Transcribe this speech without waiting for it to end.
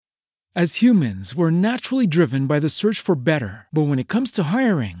As humans, we're naturally driven by the search for better. But when it comes to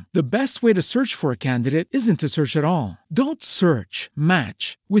hiring, the best way to search for a candidate isn't to search at all. Don't search,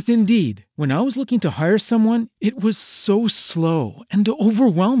 match with Indeed. When I was looking to hire someone, it was so slow and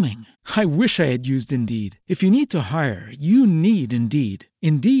overwhelming. I wish I had used Indeed. If you need to hire, you need Indeed.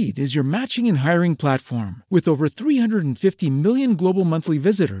 Indeed is your matching and hiring platform with over 350 million global monthly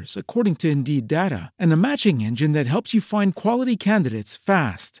visitors, according to Indeed data, and a matching engine that helps you find quality candidates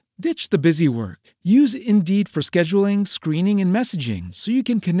fast. Ditch the busy work. Use Indeed for scheduling, screening, and messaging so you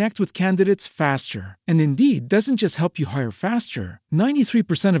can connect with candidates faster. And Indeed doesn't just help you hire faster.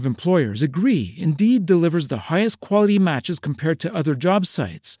 93% of employers agree Indeed delivers the highest quality matches compared to other job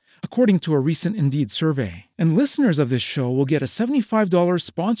sites, according to a recent Indeed survey. And listeners of this show will get a $75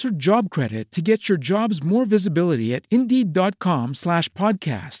 sponsored job credit to get your jobs more visibility at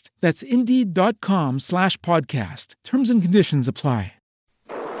Indeed.com/podcast. That's Indeed.com/podcast. Terms and conditions apply.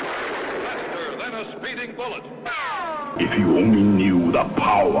 Bullet. If you only knew the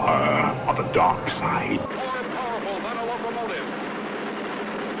power of the dark side. More powerful than a locomotive.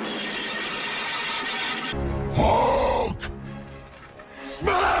 Hulk!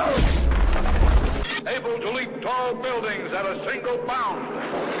 Smash! Able to leap tall buildings at a single bound.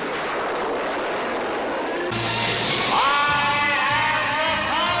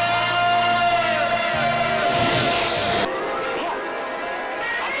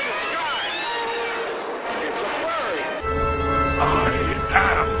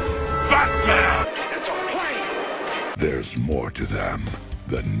 There's more to them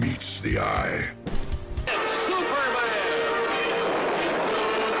than meets the eye. It's Superman!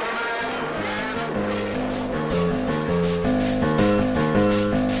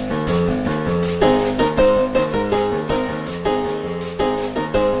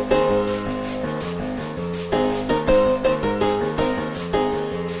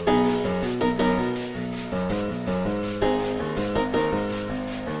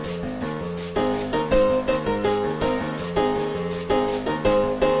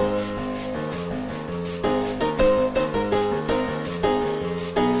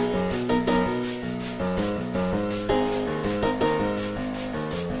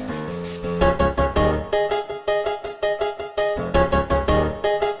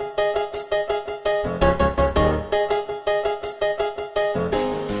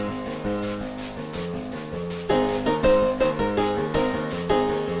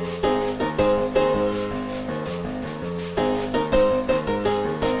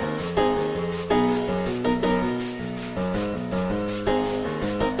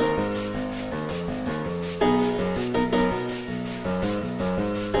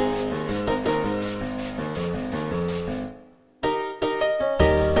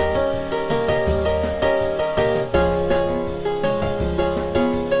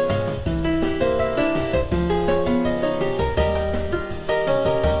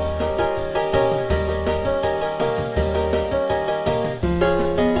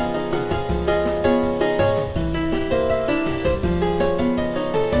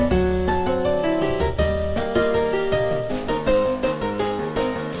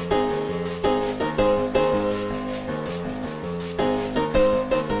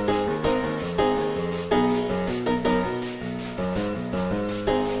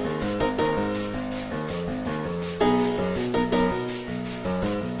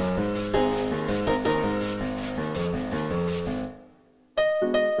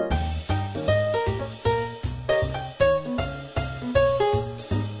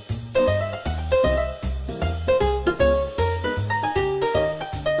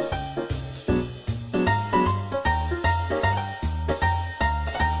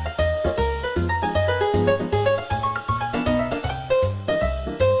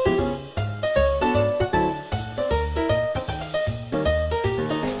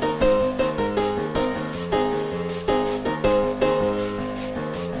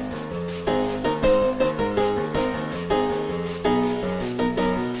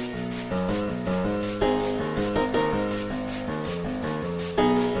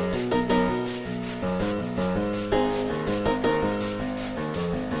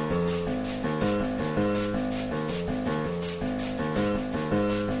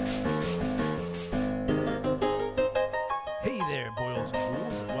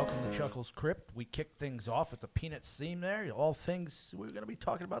 Crypt. We kicked things off with the Peanuts theme there. All things, we're going to be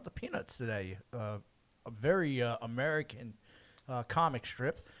talking about the Peanuts today. A very American comic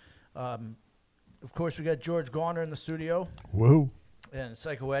strip. Of course, we got George Garner in the studio. Whoa. And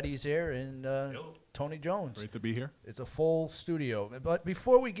Psycho Eddie's here, and Tony Jones. Great to be here. It's a full studio. But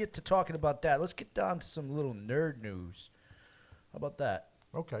before we get to talking about that, let's get down to some little nerd news. How about that?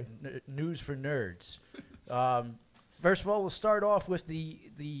 Okay. News for nerds. First of all, we'll start off with the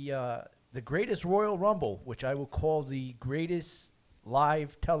greatest Royal Rumble, which I will call the greatest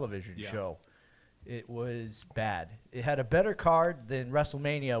live television show. It was bad. It had a better card than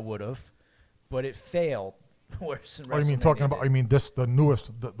WrestleMania would have, but it failed worse than WrestleMania. Oh, you mean talking about? I mean the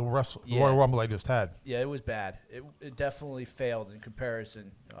newest, the Royal Rumble I just had. Yeah, it was bad. It definitely failed in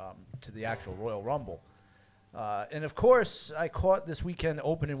comparison to the actual Royal Rumble. And of course, I caught this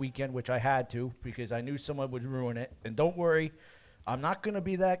opening weekend, which I had to because I knew someone would ruin it. And don't worry, I'm not going to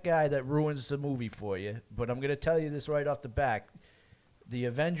be that guy that ruins the movie for you, but I'm going to tell you this right off the bat. The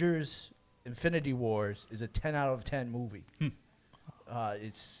Avengers Infinity Wars is a 10 out of 10 movie. I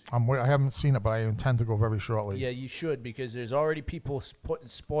haven't seen it, but I intend to go very shortly. Yeah, you should, because there's already people putting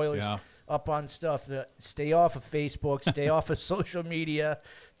spoilers up on stuff. Stay off of Facebook. Stay off of social media.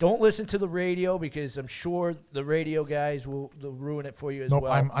 Don't listen to the radio, because I'm sure the radio guys will ruin it for you as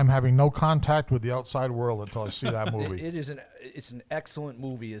well. I'm having no contact with the outside world until I see that movie. It's an excellent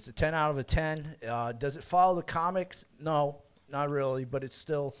movie. It's a 10 out of 10. Does it follow the comics? No, not really, but it's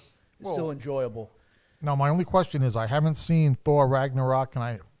still enjoyable. Now, my only question is, I haven't seen Thor Ragnarok,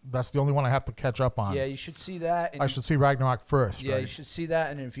 and that's the only one I have to catch up on. Yeah, you should see that. I should see Ragnarok first. Yeah, right? you should see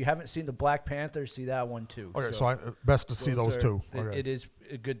that, and if you haven't seen the Black Panther, see that one too. Okay, so best to see those two. Okay. It is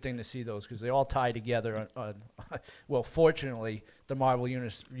a good thing to see those, because they all tie together. Well, fortunately, the Marvel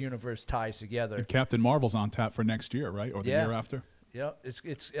universe ties together. And Captain Marvel's on tap for next year, right, or the year after? Yeah,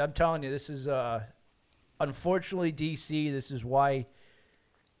 it's. I'm telling you, this is unfortunately DC. This is why.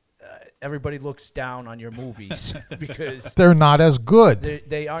 Everybody looks down on your movies because they're not as good.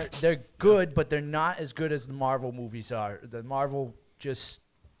 They aren't. They're good, but they're not as good as the Marvel movies are. The Marvel just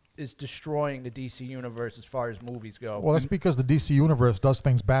is destroying the DC universe as far as movies go. Well, that's because the DC universe does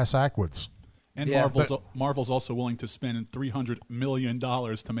things backwards. And Marvel's also willing to spend $300 million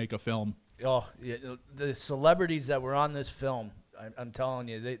to make a film. Oh, yeah, the celebrities that were on this film, I'm telling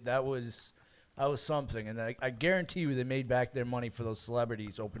you, that was something, and I guarantee you they made back their money for those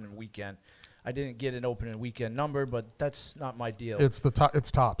celebrities opening weekend. I didn't get an opening weekend number, but that's not my deal. It's it's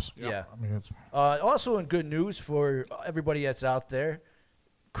tops. Yeah. I mean, it's also in good news for everybody that's out there,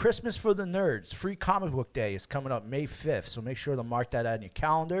 Christmas for the Nerds, Free Comic Book Day is coming up May 5th, so make sure to mark that out in your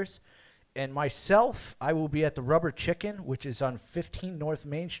calendars. And myself, I will be at the Rubber Chicken, which is on 15 North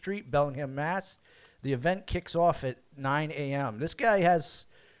Main Street, Bellingham, Mass. The event kicks off at 9 a.m. This guy has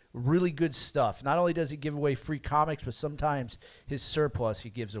really good stuff. Not only does he give away free comics, but sometimes his surplus he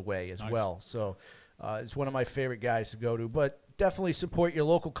gives away as well. So it's one of my favorite guys to go to. But definitely support your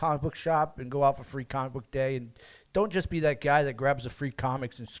local comic book shop and go out for Free Comic Book Day. And don't just be that guy that grabs the free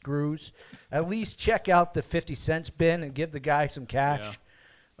comics and screws. At least check out the 50 cents bin and give the guy some cash.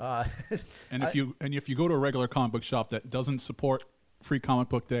 Yeah. And if you go to a regular comic book shop that doesn't support Free Comic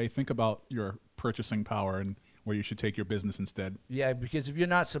Book Day, think about your purchasing power and where you should take your business instead. Yeah, because if you're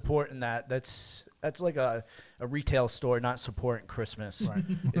not supporting that, that's like a retail store not supporting Christmas. Right.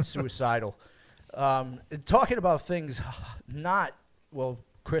 It's suicidal. Talking about things not,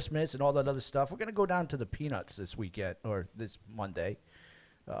 Christmas and all that other stuff, we're going to go down to the Peanuts this weekend, or this Monday.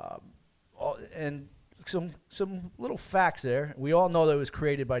 And some little facts there. We all know that it was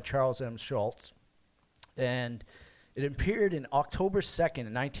created by Charles M. Schulz. And it appeared in October 2nd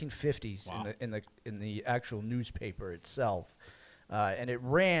in 1950s. Wow. in the actual newspaper itself. And it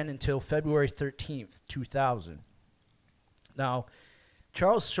ran until February 13th, 2000. Now,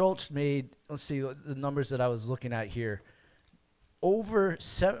 Charles Schulz made, let's see the numbers that I was looking at here, over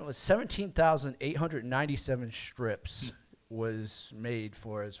 17,897 strips was made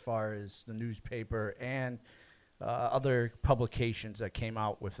for as far as the newspaper and other publications that came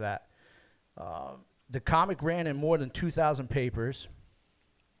out with that. The comic ran in more than 2,000 papers.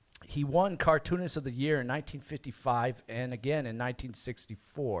 He won Cartoonist of the Year in 1955 and again in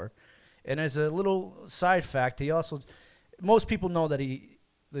 1964. And as a little side fact, most people know that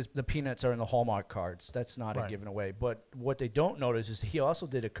the Peanuts are in the Hallmark cards. That's not a given away. But what they don't notice is he also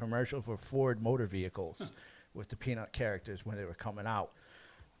did a commercial for Ford Motor Vehicles with the Peanut characters when they were coming out.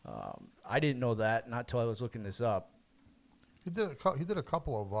 I didn't know that, not until I was looking this up. He did a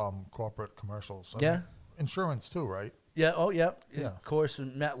couple of corporate commercials. I mean, insurance too, right? Yeah. Oh, yeah. Yeah. Of course,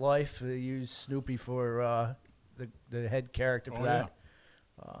 in MetLife, they used Snoopy for the head character for that.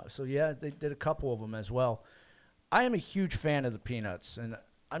 Yeah. They did a couple of them as well. I am a huge fan of the Peanuts, and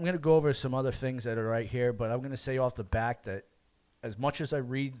I'm going to go over some other things that are right here, but I'm going to say off the back that as much as I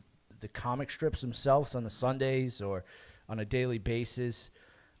read the comic strips themselves on the Sundays or on a daily basis,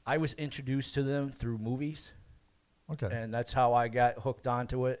 I was introduced to them through movies. Okay. And that's how I got hooked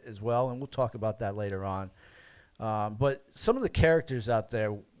onto it as well, and we'll talk about that later on. But some of the characters out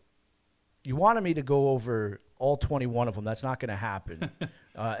there, you wanted me to go over all 21 of them. That's not going to happen.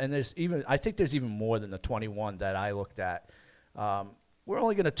 And I think there's even more than the 21 that I looked at. We're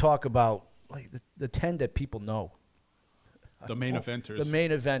only going to talk about like the 10 that people know. The main eventers. The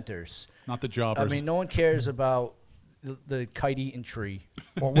main eventers. Not the jobbers. I mean, no one cares about the kite-eating tree.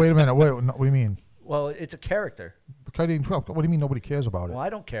 Well, wait a minute. Wait, what do you mean? Well, it's a character. The kite-eating tree? What do you mean nobody cares about it? Well,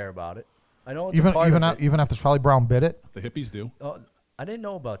 I don't care about it. I know it's even a part of it. Even after Charlie Brown bit it? The hippies do. I didn't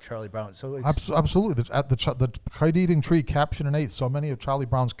know about Charlie Brown. So it's Absolutely. The kite-eating tree captured and ate so many of Charlie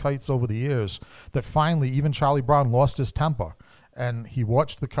Brown's kites over the years that finally even Charlie Brown lost his temper. And he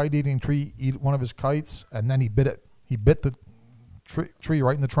watched the kite-eating tree eat one of his kites, and then he bit it. He bit the tree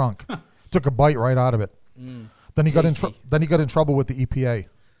right in the trunk. Took a bite right out of it. Then he got in trouble with the EPA.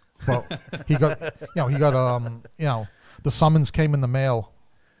 Well, he got the summons came in the mail.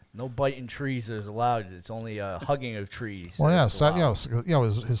 No biting trees is allowed. It's only hugging of trees. Well, yeah,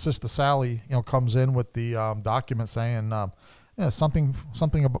 his sister Sally, comes in with the document saying, something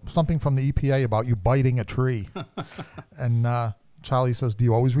from the EPA about you biting a tree, and Charlie says, "Do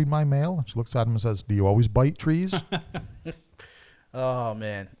you always read my mail?" And she looks at him and says, "Do you always bite trees?" Oh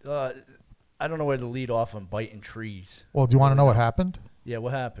man, I don't know where to lead off on biting trees. Well, do you want to know what happened? Yeah,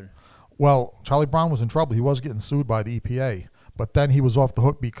 what happened? Well, Charlie Brown was in trouble. He was getting sued by the EPA. But then he was off the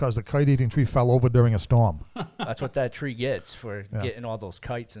hook because the kite-eating tree fell over during a storm. That's what that tree gets for getting all those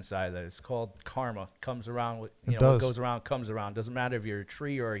kites inside there. It's called karma. Comes around with what goes around comes around. Doesn't matter if you're a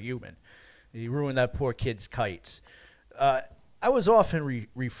tree or a human. You ruined that poor kid's kites. I was often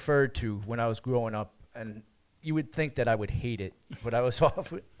referred to when I was growing up, and you would think that I would hate it, but I was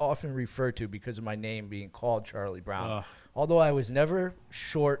often referred to because of my name being called Charlie Brown. Although I was never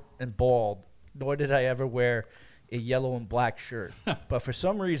short and bald, nor did I ever wear a yellow and black shirt. But for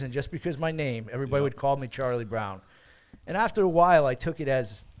some reason, just because my name, everybody would call me Charlie Brown. And after a while, I took it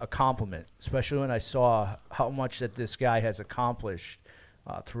as a compliment, especially when I saw how much that this guy has accomplished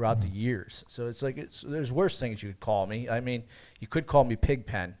throughout the years. So it's like there's worse things you could call me. I mean, you could call me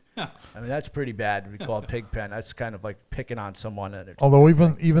Pigpen. I mean, that's pretty bad to be called Pigpen. That's kind of like picking on someone. Although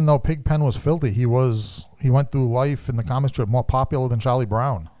even though Pigpen was filthy, he went through life in the comic strip more popular than Charlie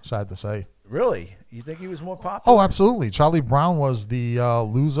Brown, sad to say. Really? You think he was more popular? Oh, absolutely. Charlie Brown was the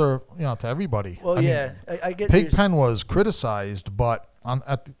loser, to everybody. Well, I get Pigpen was criticized, but on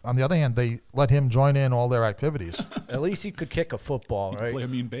the other hand, they let him join in all their activities. At least he could kick a football, right? Play a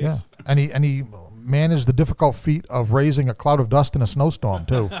mean base. Yeah, and he managed the difficult feat of raising a cloud of dust in a snowstorm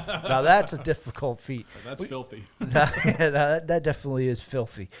too. Now that's a difficult feat. That's filthy. that definitely is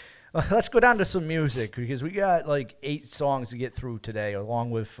filthy. Let's go down to some music because we got like 8 songs to get through today,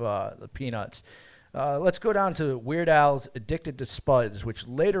 along with the Peanuts. Let's go down to Weird Al's "Addicted to Spuds," which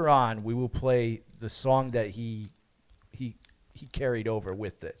later on we will play the song that he carried over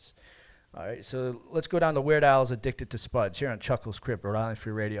with this. All right, so let's go down to Weird Al's "Addicted to Spuds" here on Chuckles Crypt,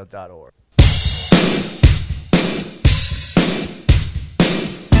 Rhode-IslandFreeRadio.org.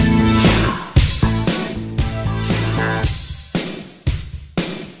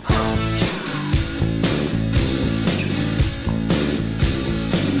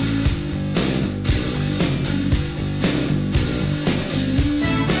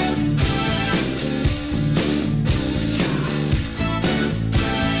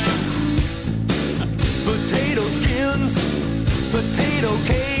 Potato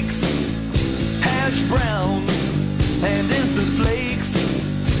cakes, hash browns, and instant flakes,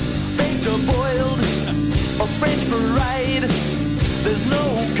 baked or boiled, or French fried. There's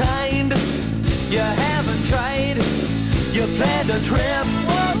no kind you haven't tried. You planned a trip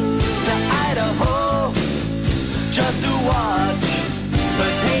to Idaho just to watch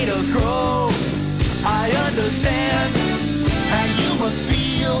potatoes grow. I understand how you must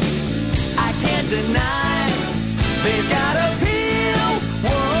feel. I can't deny they've got a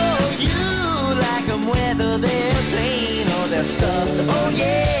whoa, you like them whether they're plain or they're stuffed, oh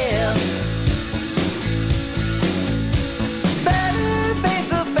yeah. Better face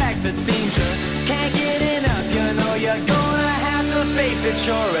the facts, it seems you can't get enough. You know you're gonna have to face it.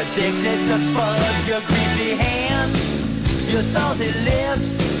 You're addicted to spuds, your greasy hands, your salty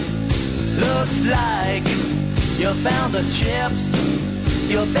lips. Looks like you found the chips.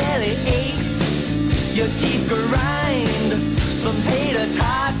 Your belly aches, your teeth grind. Some tater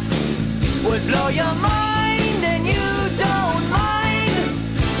tots would blow your mind, and you don't mind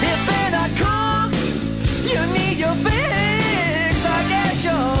if they're not cooked. You need your fix, I guess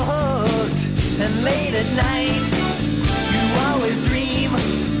you're hooked. And late at night, you always dream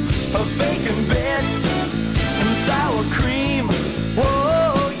of bacon bits and sour cream.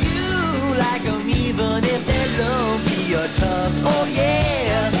 Whoa, you like them even if they're low.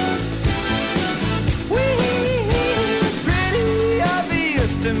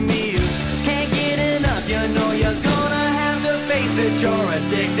 you're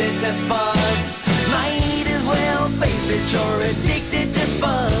addicted to spuds. Might as well face it, you're addicted to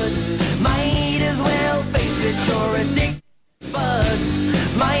spuds. Might as well face it, you're addicted to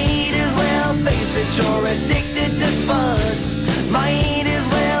spuds. Might as well face it, you're addicted to spuds. Might as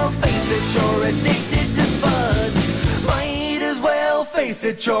well face it, you're addicted to spuds. Might as well face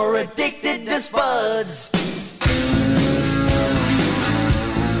it, you're addicted to spuds.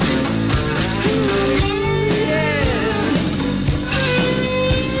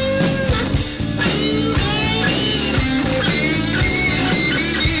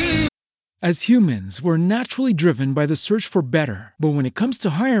 As humans, we're naturally driven by the search for better. But when it comes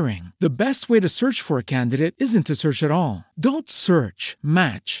to hiring, the best way to search for a candidate isn't to search at all. Don't search,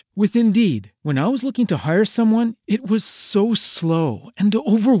 match with Indeed. When I was looking to hire someone, it was so slow and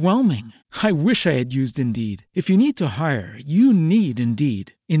overwhelming. I wish I had used Indeed. If you need to hire, you need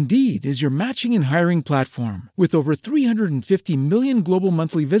Indeed. Indeed is your matching and hiring platform with over 350 million global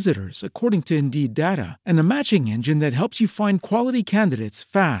monthly visitors, according to Indeed data, and a matching engine that helps you find quality candidates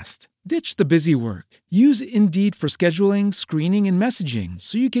fast. Ditch the busy work. Use Indeed for scheduling, screening, and messaging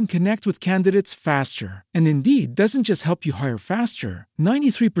so you can connect with candidates faster. And Indeed doesn't just help you hire faster.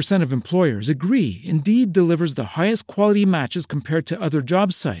 93% of employers agree Indeed delivers the highest quality matches compared to other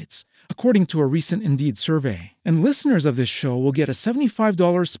job sites, according to a recent Indeed survey. And listeners of this show will get a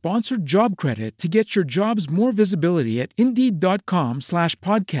 $75 sponsored job credit to get your jobs more visibility at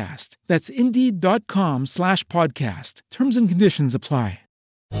Indeed.com/podcast. That's Indeed.com/podcast. Terms and conditions apply.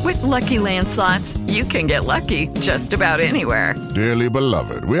 With Lucky Land Slots, you can get lucky just about anywhere. Dearly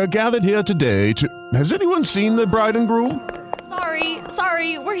beloved, we are gathered here today to... Has anyone seen the bride and groom?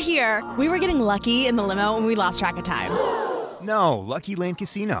 Sorry, we're here. We were getting lucky in the limo and we lost track of time. No, Lucky Land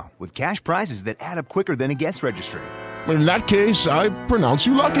Casino, with cash prizes that add up quicker than a guest registry. In that case, I pronounce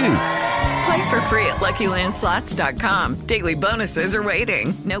you lucky. Play for free at LuckyLandSlots.com. Daily bonuses are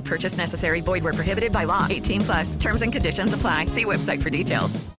waiting. No purchase necessary. Void where prohibited by law. 18+. Terms and conditions apply. See website for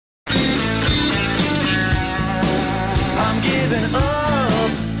details. I'm giving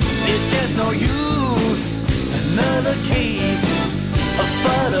up. It's just no use. Another case of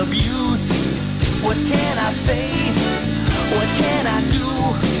spud abuse. What can I say? What can I do?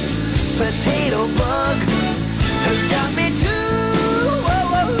 Potato bug has got me too.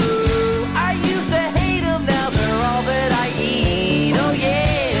 I used to hate them, now they're all that I eat. Oh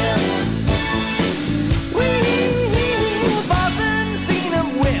yeah. We've often seen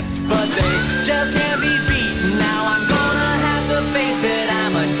them whipped, but they just can't be beaten. Now I'm gonna have to face it,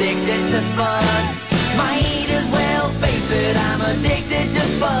 I'm addicted to spuds. Might as well face it, I'm addicted to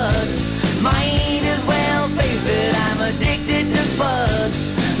spuds. Might as well face it, I'm addicted to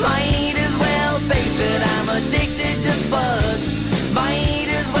spuds. Might as well face it, I'm addicted to spuds. Might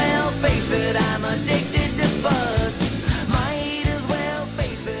as well face it, I'm addicted to spuds. Might as well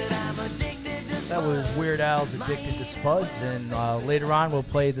face it, I'm addicted to spuds. That was Weird Al's Addicted to Spuds, and later on we'll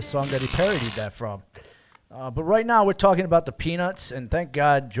play the song that he parodied that from. But right now we're talking about the Peanuts, and thank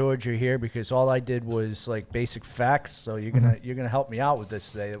God, George, you're here, because all I did was like basic facts. So you're gonna help me out with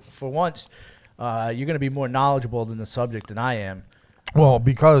this today. For once, you're gonna be more knowledgeable than the subject than I am. Well,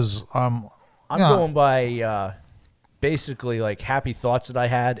 because I'm going by basically like happy thoughts that I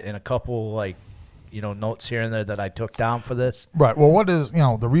had and a couple like notes here and there that I took down for this. Right. Well, what is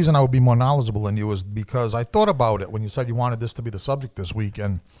the reason I would be more knowledgeable than you is because I thought about it when you said you wanted this to be the subject this week,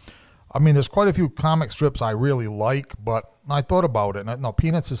 and I mean, there's quite a few comic strips I really like, but I thought about it, and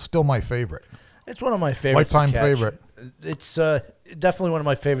Peanuts is still my favorite. It's one of my favorites. Lifetime favorite. It's definitely one of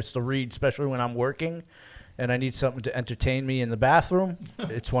my favorites to read, especially when I'm working and I need something to entertain me in the bathroom.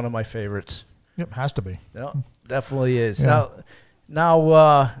 It's one of my favorites. Yep, has to be. No, definitely is. Yeah.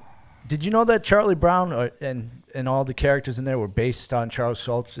 Now, did you know that Charlie Brown and all the characters in there were based on Charles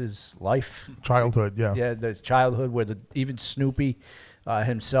Schultz's life? Childhood, yeah. Yeah, the childhood where even Snoopy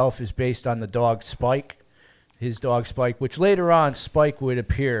himself is based on the dog Spike, his dog Spike, which later on Spike would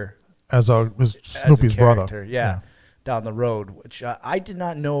appear as Snoopy's brother. Yeah, down the road, which I did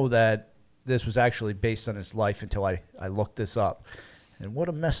not know that this was actually based on his life until I looked this up. And what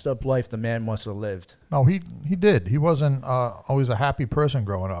a messed up life the man must have lived. No, he did. He wasn't always a happy person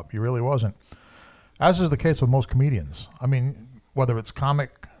growing up. He really wasn't. As is the case with most comedians. I mean, whether it's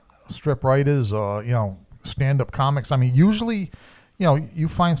comic strip writers or, stand-up comics. I mean, usually, you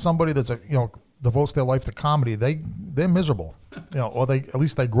find somebody that's devotes their life to comedy, they're miserable. Or at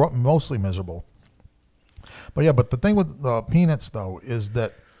least they grew up mostly miserable. But the thing with Peanuts, though, is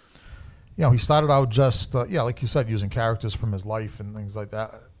that he started out just, like you said, using characters from his life and things like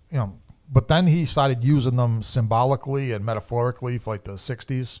that. But then he started using them symbolically and metaphorically for like the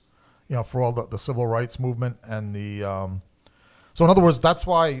 60s, for all the civil rights movement and the So in other words, that's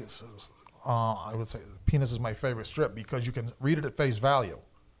why I would say Peanuts is my favorite strip, because you can read it at face value.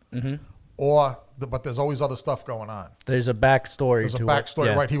 Mm-hmm. But there's always other stuff going on. There's a backstory. There's a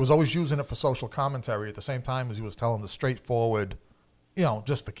backstory, right? He was always using it for social commentary at the same time as he was telling the straightforward,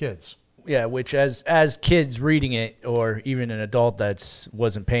 just the kids. Yeah, which as kids reading it, or even an adult that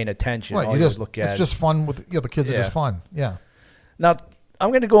wasn't paying attention, Right, all you just look at it's just fun with the kids are just fun. Yeah. Now I'm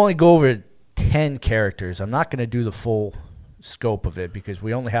going to only go over 10 characters. I'm not going to do the full scope of it because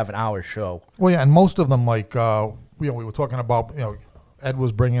we only have an hour show. Well, yeah, and most of them, like we were talking about, Ed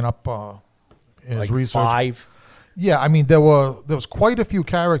was bringing up in his research. 5. Yeah, I mean there was quite a few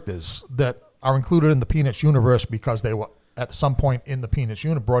characters that are included in the Peanuts universe because they were at some point in the Peanuts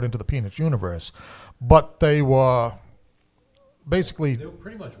brought into the Peanuts universe, but they were basically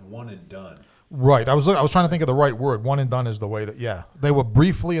pretty much one and done. Right. I was trying to think of the right word. One and done is the way to. Yeah, they were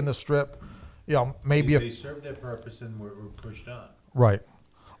briefly in the strip. Maybe they served their purpose and were pushed on. Right.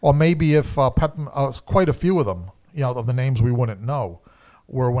 Or maybe if quite a few of them, of the names we wouldn't know,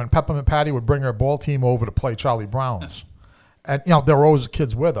 were when Peppermint Patty would bring her ball team over to play Charlie Brown's. And, there were always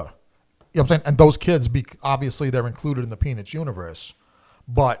kids with her. You know what I'm saying? And those kids, obviously, they're included in the Peanuts universe.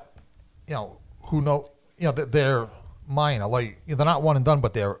 But, who know, they're minor. Like, they're not one and done,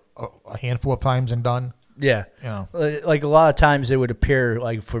 but they're a handful of times and done. Yeah, like a lot of times they would appear,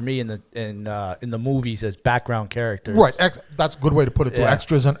 like for me in the movies, as background characters. Right, that's a good way to put it too. Yeah.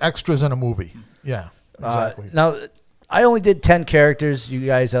 Extras in a movie. Yeah, exactly. Now, I only did 10 characters. You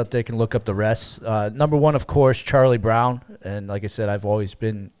guys out there can look up the rest. Number 1, of course, Charlie Brown, and like I said, I've always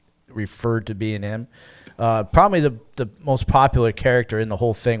been referred to being him. Probably the most popular character in the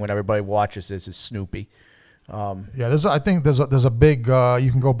whole thing when everybody watches this is Snoopy. I think there's a big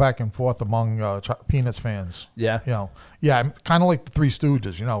you can go back and forth among Peanuts fans. Yeah, kind of like the Three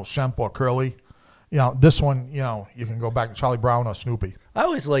Stooges, Shemp or Curly. This one, you can go back to Charlie Brown or Snoopy. I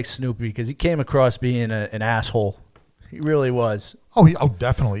always liked Snoopy because he came across being an asshole. He really was. Oh,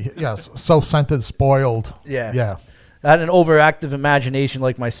 definitely. Yes, self-centered, spoiled. Yeah. Had an overactive imagination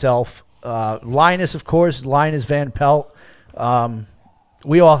like myself. Linus, of course, Linus Van Pelt.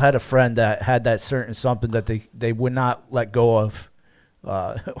 We all had a friend that had that certain something that they would not let go of.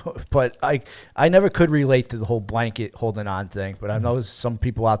 But I never could relate to the whole blanket holding on thing, but I know some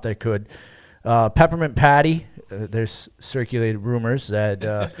people out there could. Peppermint Patty, there's circulated rumors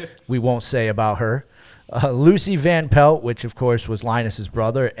that we won't say about her. Lucy Van Pelt, which of course was Linus's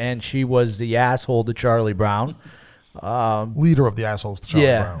brother, and she was the asshole to Charlie Brown. Leader of the assholes to Charlie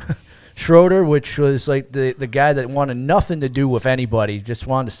Brown. Schroeder, which was like the guy that wanted nothing to do with anybody, just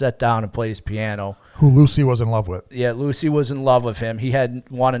wanted to sit down and play his piano. Who Lucy was in love with. Yeah, Lucy was in love with him. He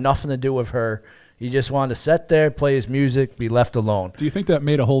wanted nothing to do with her. He just wanted to sit there, play his music, be left alone. Do you think that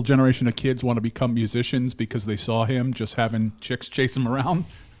made a whole generation of kids want to become musicians because they saw him just having chicks chase him around?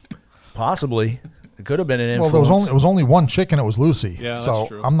 Possibly. It could have been an influence. Well, it was only one chick, and it was Lucy. Yeah, so that's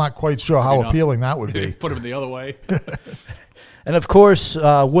true. I'm not quite sure how appealing that would be. Put him the other way. And of course,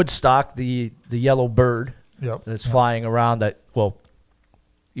 Woodstock, the yellow bird that's flying around. That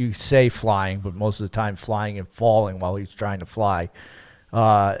you say flying, but most of the time flying and falling while he's trying to fly.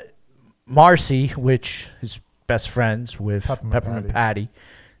 Marcy, which is best friends with Peppermint Patty.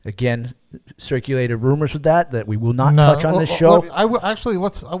 Again, circulated rumors with that we will not touch on this show.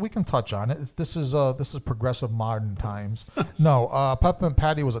 We can touch on it. This is progressive modern times. No, Peppermint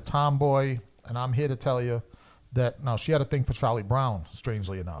Patty was a tomboy, and I'm here to tell you that she had a thing for Charlie Brown.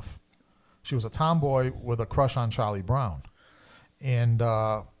 Strangely enough, she was a tomboy with a crush on Charlie Brown, and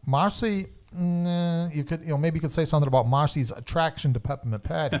Marcy. You could maybe you could say something about Marcy's attraction to Peppermint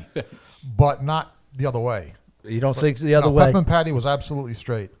Patty, but not the other way. You don't think the other way? Peppermint Patty was absolutely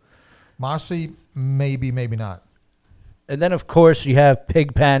straight. Marcy, maybe not. And then, of course, you have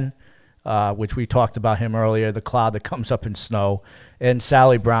Pigpen, which we talked about him earlier, the cloud that comes up in snow, and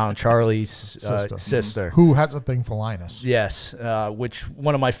Sally Brown, Charlie's sister. Who has a thing for Linus. Yes, which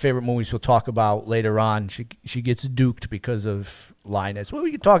one of my favorite movies we'll talk about later on. She gets duked because of Linus. Well,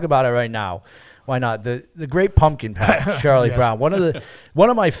 we can talk about it right now. Why not? The Great Pumpkin Patch, Charlie Brown. One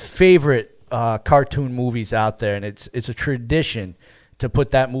of my favorite cartoon movies out there, and it's a tradition to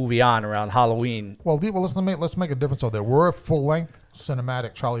put that movie on around Halloween. Well, let's make a difference. There were full-length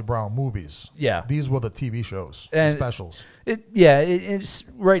cinematic Charlie Brown movies. Yeah, these were the TV shows, the specials. It's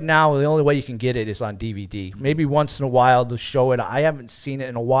right now the only way you can get it is on DVD. Maybe once in a while they'll show it. I haven't seen it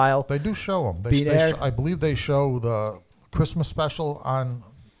in a while. They do show them. I believe they show the Christmas special on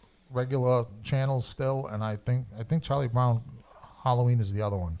regular channels still, and I think Charlie Brown Halloween is the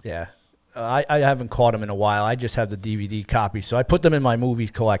other one. Yeah. I haven't caught them in a while. I just have the DVD copy, so I put them in my movie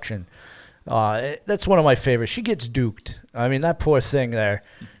collection. That's one of my favorites. She gets duked. I mean, that poor thing there.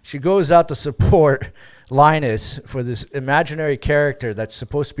 She goes out to support Linus for this imaginary character that's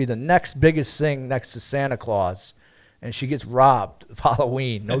supposed to be the next biggest thing next to Santa Claus, and she gets robbed of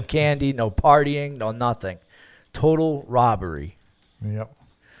Halloween. No candy, no partying, no nothing. Total robbery. Yep.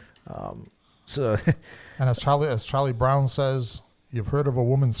 So, and as Charlie Brown says, you've heard of a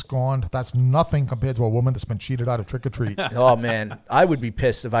woman scorned. That's nothing compared to a woman that's been cheated out of trick or treat. Oh man, I would be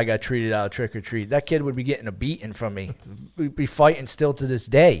pissed if I got treated out of trick or treat. That kid would be getting a beating from me. We'd be fighting still to this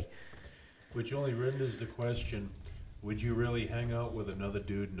day. Which only renders the question: would you really hang out with another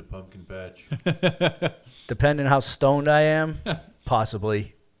dude in the pumpkin patch? Depending how stoned I am,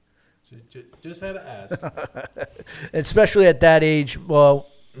 possibly. Just had to ask. Especially at that age, well,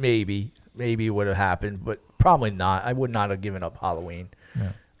 maybe it would have happened, but probably not. I would not have given up Halloween.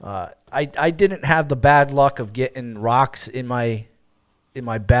 Yeah. I didn't have the bad luck of getting rocks in my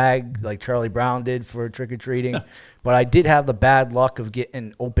bag like Charlie Brown did for trick-or-treating, but I did have the bad luck of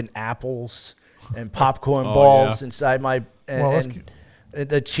getting open apples and popcorn balls inside my and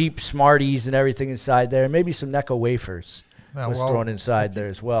the cheap Smarties and everything inside there, and maybe some Necco wafers was thrown inside there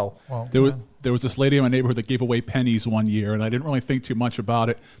as well. There was this lady in my neighborhood that gave away pennies one year, and I didn't really think too much about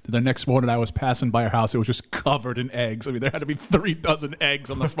it. The next morning I was passing by her house, it was just covered in eggs. I mean, there had to be 3 dozen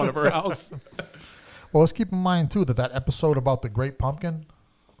eggs on the front of her house. Well, let's keep in mind, too, that episode about the Great Pumpkin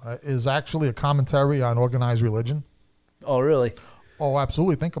is actually a commentary on organized religion. Oh, really? Oh,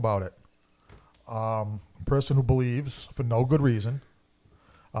 absolutely. Think about it. A person who believes for no good reason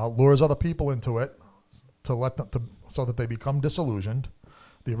lures other people into it to let them so that they become disillusioned.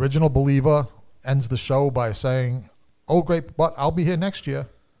 The original believer ends the show by saying, "Oh, great, but I'll be here next year."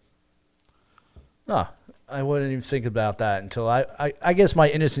 No, I wouldn't even think about that until I guess my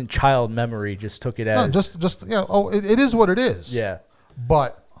innocent child memory just took it as. No, just it is what it is. Yeah.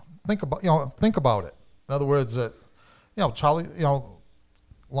 But think about it. In other words, that Charlie,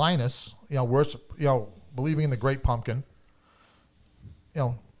 Linus, worship, believing in the Great Pumpkin.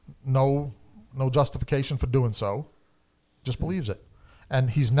 No justification for doing so. Just believes it. And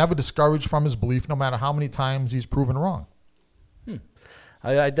he's never discouraged from his belief, no matter how many times he's proven wrong.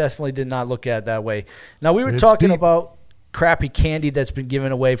 I definitely did not look at it that way. Now, we were talking about crappy candy that's been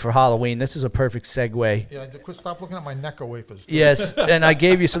given away for Halloween. This is a perfect segue. Yeah, stop looking at my Necco wafers. Too. Yes, and I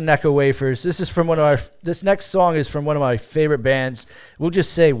gave you some Necco wafers. This is from this next song is from one of my favorite bands. We'll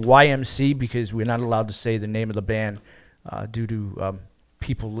just say YMC because we're not allowed to say the name of the band due to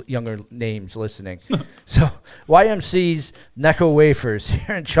people, younger names listening. So YMC's Necco Wafers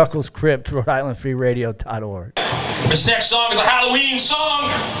here in Chuckles Crypt, Rhode Island Free Radio.org. This next song is a Halloween song.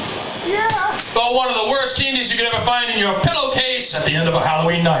 Yeah. About one of the worst candies you could ever find in your pillowcase at the end of a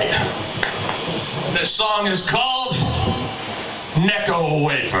Halloween night. This song is called Necco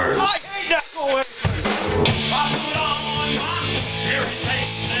Wafers. I hate Necco Wafers. I put on my scary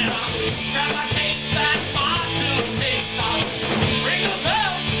face and I grab my cake and my pillowcase. I ring the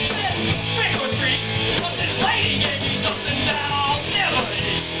bell, said trick or treat, but this lady gave me something that I'll never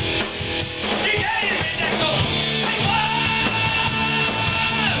eat. She gave me Necco Wafers.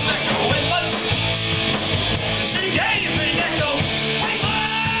 Necco Wafers. She gave me Necco Wafers.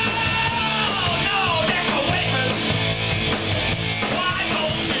 Oh no, Necco Wafers. Why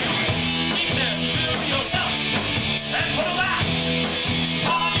don't you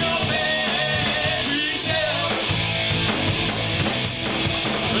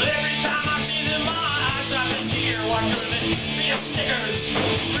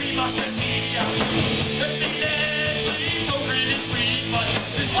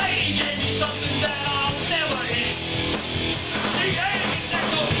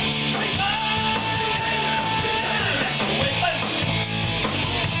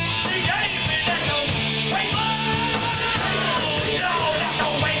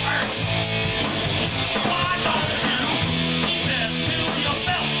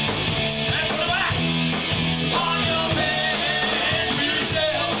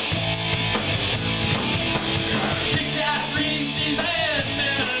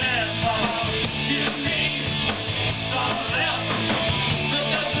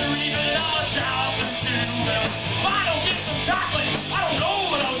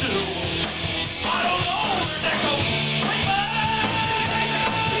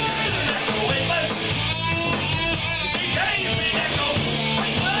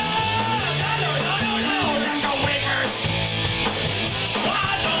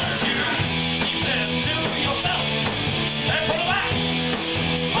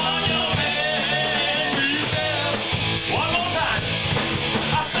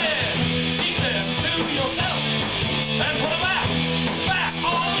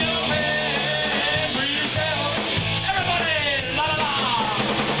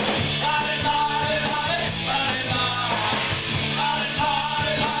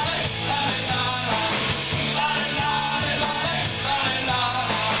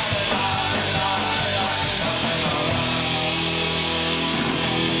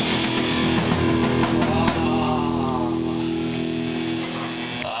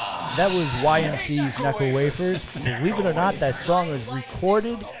That was YMC's Necco Wafers. Believe it or not, that song was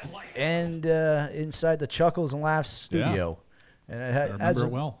recorded and inside the Chuckles and Laughs studio. And it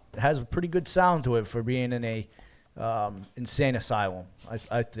has a pretty good sound to it for being in a insane asylum,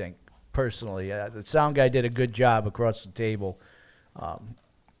 I think, personally. The sound guy did a good job across the table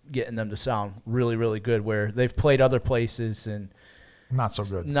getting them to sound really, really good, where they've played other places and not so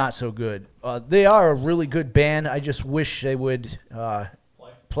good. Not so good. They are a really good band. I just wish they would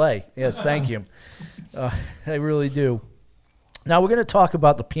play. Yes, thank you. I really do. Now we're going to talk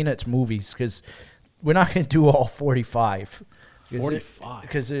about the Peanuts movies because we're not going to do all 45. 45.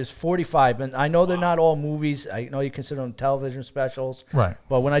 Because there's 45, and I know they're not all movies. I know you consider them television specials. Right.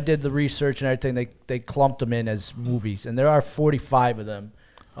 But when I did the research and everything, they clumped them in as movies, and there are 45 of them.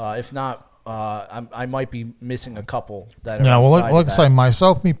 If not, I might be missing a couple. That are like I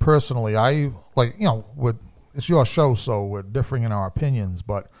say, me personally, it's your show, so we're differing in our opinions.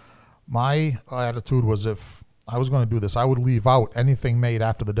 But my attitude was, if I was going to do this, I would leave out anything made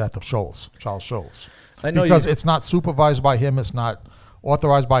after the death of Charles Schulz. Because it's not supervised by him, it's not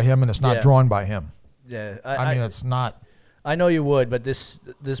authorized by him, and it's not drawn by him. Yeah, I mean, it's not. I know you would, but this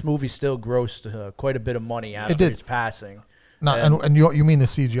movie still grossed quite a bit of money after his passing. No, and you mean the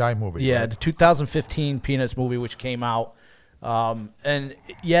CGI movie? Yeah, right? the 2015 Peanuts movie, which came out. And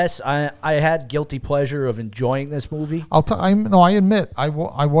yes, I had guilty pleasure of enjoying this movie. I admit I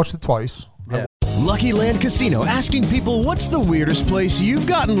watched it twice. Yeah. Lucky Land Casino, asking people, what's the weirdest place you've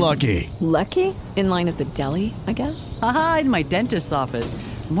gotten lucky? Lucky? In line at the deli, I guess? Aha, in my dentist's office.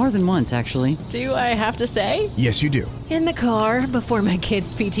 More than once, actually. Do I have to say? Yes, you do. In the car before my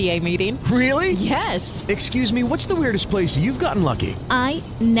kids' PTA meeting. Really? Yes. Excuse me, what's the weirdest place you've gotten lucky? I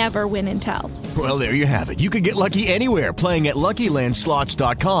never win and tell. Well, there you have it. You can get lucky anywhere, playing at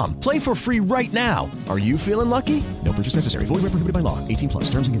LuckyLandSlots.com. Play for free right now. Are you feeling lucky? No purchase necessary. Void where prohibited by law. 18+.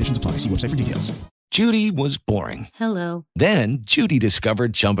 Terms and conditions apply. See website for details. Judy was boring. Hello. Then Judy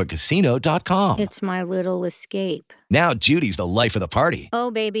discovered ChumbaCasino.com. It's my little escape. Now Judy's the life of the party. Oh,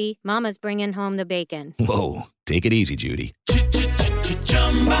 baby, mama's bringing home the bacon. Whoa, take it easy, Judy.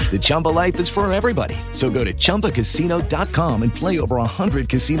 The Chumba life is for everybody. So go to ChumbaCasino.com and play over 100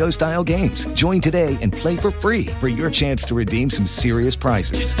 casino-style games. Join today and play for free for your chance to redeem some serious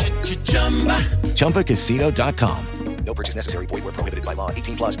prizes. ChumbaCasino.com. No purchase necessary. Void where prohibited by law.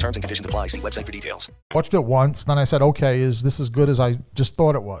 18+. Terms and conditions apply. See website for details. Watched it once, then I said, okay, is this as good as I just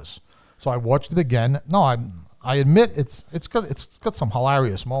thought it was? So I watched it again. No, I admit it's got some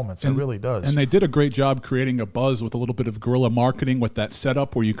hilarious moments. It really does. And they did a great job creating a buzz with a little bit of guerrilla marketing with that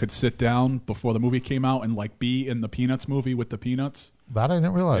setup where you could sit down before the movie came out and like be in the Peanuts movie with the Peanuts. That I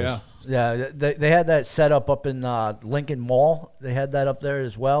didn't realize. Yeah. They had that set up in Lincoln Mall. They had that up there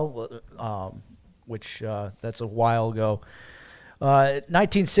as well. Which that's a while ago.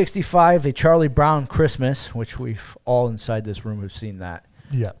 1965, A Charlie Brown Christmas, which we've all inside this room have seen that.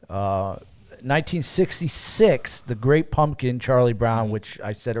 Yeah. 1966, The Great Pumpkin, Charlie Brown, which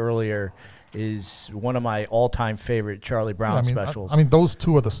I said earlier is one of my all-time favorite Charlie Brown specials. I mean, those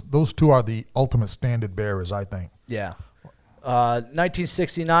two are the ultimate standard bearers, I think. Yeah.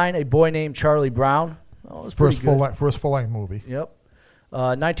 1969, A Boy Named Charlie Brown. Oh, it was first full-length movie. Yep.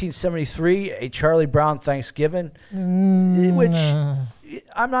 1973, A Charlie Brown Thanksgiving, which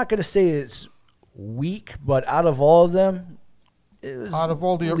I'm not going to say is weak, but out of all of them, it was out of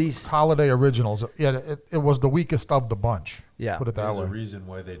all the holiday originals, it was the weakest of the bunch. Yeah, put it that way. There's a reason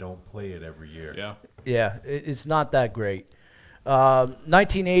why they don't play it every year. Yeah, it's not that great.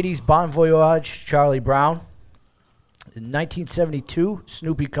 1980s Bon Voyage, Charlie Brown. In 1972,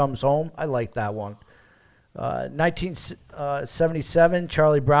 Snoopy Comes Home. I like that one. 1977,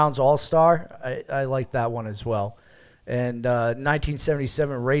 Charlie Brown's All-Star. I like that one as well. And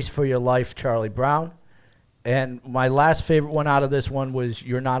 1977, Race for Your Life, Charlie Brown. And my last favorite one out of this one was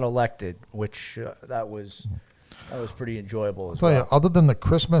You're Not Elected, which that was pretty enjoyable as well. You, other than the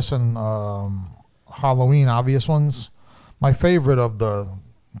Christmas and Halloween obvious ones, my favorite of the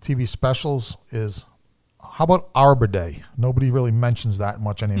TV specials is, how about Arbor Day? Nobody really mentions that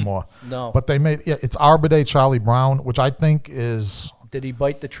much anymore. No. But they made it's Arbor Day Charlie Brown, which I think is. Did he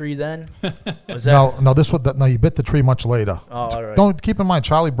bite the tree then? No, he bit the tree much later. Oh, all right. Don't keep in mind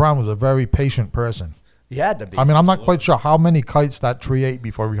Charlie Brown was a very patient person. He had to be. I mean, I'm not quite sure how many kites that tree ate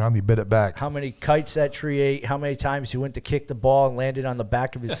before he finally bit it back. How many kites that tree ate? How many times he went to kick the ball and landed on the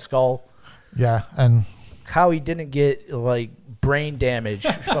back of his skull? Yeah, and how he didn't get like brain damage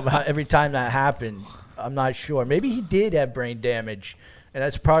from every time that happened. I'm not sure. Maybe he did have brain damage And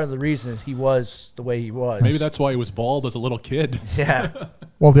that's part of the reason he was the way he was. Maybe that's why he was bald as a little kid. Yeah.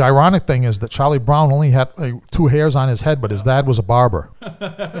 Well, the ironic thing is that Charlie Brown only had 2 hairs on his head, but his dad was a barber.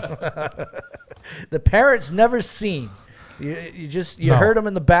 The parents never seen. You heard them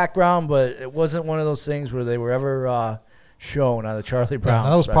in the background, but it wasn't one of those things where they were ever shown on the Charlie Brown.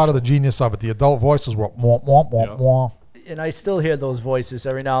 That was part of the genius of it. The adult voices were womp, womp, womp, womp. And I still hear those voices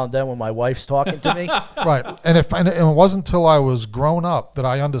every now and then when my wife's talking to me. Right. And it wasn't until I was grown up that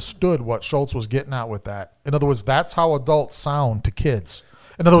I understood what Schultz was getting at with that. In other words, that's how adults sound to kids.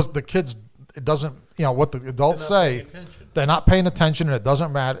 In other words, the kids, it doesn't, what the adults say, they're not paying attention, and it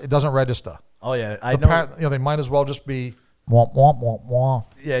doesn't matter. It doesn't register. Oh, yeah. I know. They might as well just be womp, womp, womp, womp.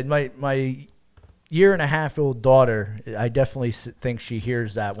 Yeah, my year-and-a-half-old daughter, I definitely think she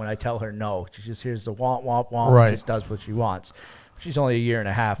hears that when I tell her no. She just hears the womp, womp, womp, right. And just does what she wants. She's only a year and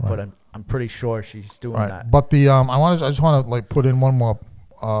a half, right. But I'm pretty sure she's doing that. But the I just want to put in one more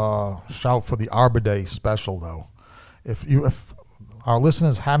shout for the Arbor Day special though. If our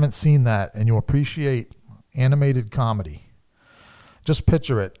listeners haven't seen that and you appreciate animated comedy, just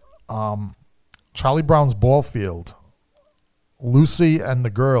picture it. Charlie Brown's ball field. Lucy and the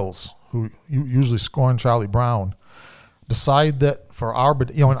girls, who usually scorn Charlie Brown, decide that for Arbor,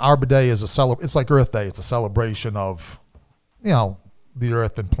 an Arbor Day is it's like Earth Day. It's a celebration of, the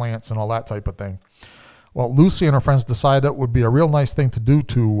earth and plants and all that type of thing. Well, Lucy and her friends decided it would be a real nice thing to do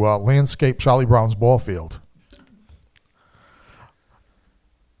to landscape Charlie Brown's ball field.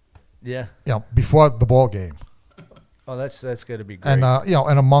 Yeah. Before the ball game. Oh, that's going to be great. And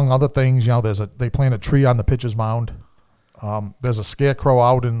and among other things, they plant a tree on the pitcher's mound. There's a scarecrow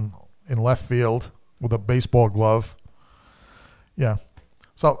out in left field with a baseball glove. Yeah,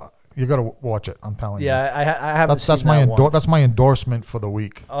 so you got to watch it. I'm telling you. Yeah, I haven't that's seen my that one. That's my endorsement for the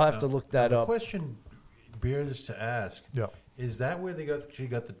week. I'll have to look that up. The question bears to ask. Yeah. Is that where she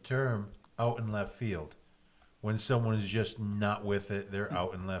got the term out in left field? When someone is just not with it, they're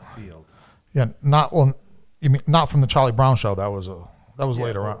out in left field. Yeah, you mean not from the Charlie Brown show? That was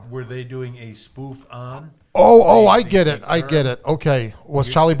later on. Were they doing a spoof on? Oh, I get it. I get it. Okay,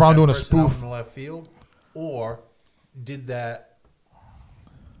 was Charlie Brown doing a spoof? Out in left field, or did that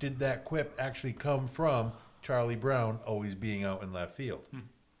quip actually come from Charlie Brown always being out in left field?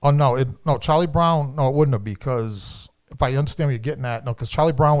 Oh no, Charlie Brown. No, it wouldn't have, because if I understand what you're getting at, because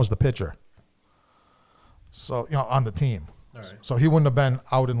Charlie Brown was the pitcher. So on the team, all right. So he wouldn't have been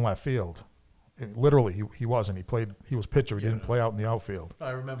out in left field. Literally, he wasn't. He was pitcher. He didn't play out in the outfield.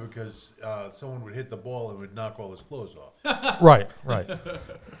 I remember because someone would hit the ball and would knock all his clothes off. Right.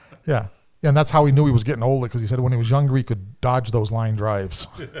 Yeah, and that's how he knew he was getting older, because he said when he was younger he could dodge those line drives.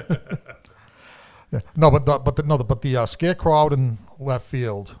 Yeah. No, but the scarecrow out in left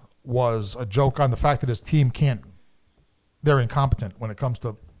field was a joke on the fact that his team they're incompetent when it comes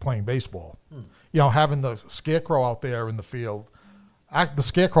to playing baseball. Having the scarecrow out there in the field. The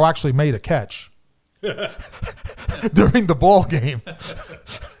scarecrow actually made a catch during the ball game.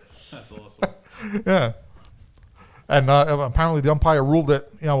 That's awesome. Yeah. And apparently the umpire ruled it,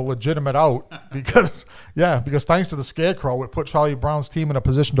 legitimate out because thanks to the scarecrow, it put Charlie Brown's team in a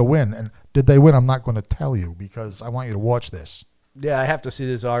position to win. And did they win? I'm not going to tell you because I want you to watch this. Yeah, I have to see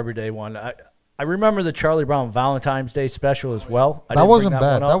this Arbor Day one. I remember the Charlie Brown Valentine's Day special as well. That wasn't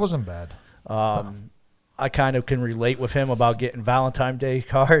bad. That wasn't bad. I kind of can relate with him about getting Valentine's Day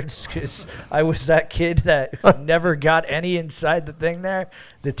cards because I was that kid that never got any inside the thing there.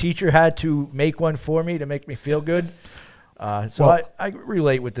 The teacher had to make one for me to make me feel good. I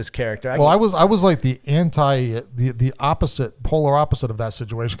relate with this character. I was like the polar opposite of that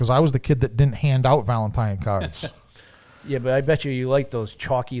situation because I was the kid that didn't hand out Valentine cards. Yeah, but I bet you like those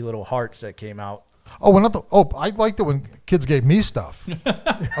chalky little hearts that came out. I liked it when kids gave me stuff.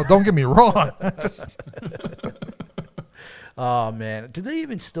 Don't get me wrong. Oh man, do they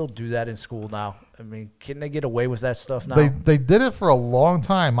even still do that in school now? I mean, can they get away with that stuff now? They did it for a long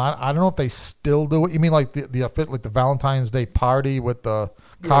time. I don't know if they still do it. You mean like the Valentine's Day party with the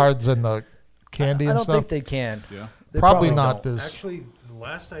cards and the candy and stuff? I don't think they can. Yeah, probably not. Actually,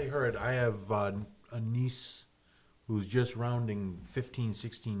 last I heard, I have a niece who's just rounding 15,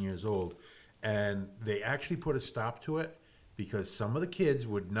 16 years old. And they actually put a stop to it because some of the kids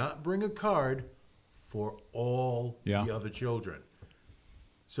would not bring a card for all the other children.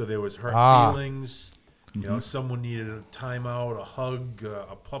 So there was hurt feelings. Mm-hmm. Someone needed a timeout, a hug,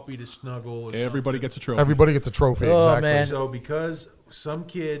 a puppy to snuggle. Everybody gets a trophy. Everybody gets a trophy, exactly. Man. So because some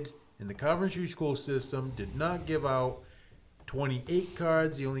kid in the Coventry school system did not give out 28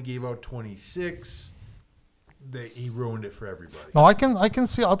 cards, he only gave out 26. he ruined it for everybody. No, I can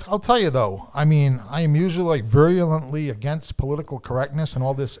see. I'll tell you though. I mean, I am usually like virulently against political correctness and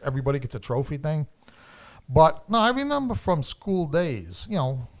all this. Everybody gets a trophy thing. But no, I remember from school days. You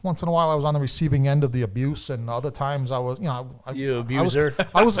know, once in a while I was on the receiving end of the abuse, and other times I was, you abuser.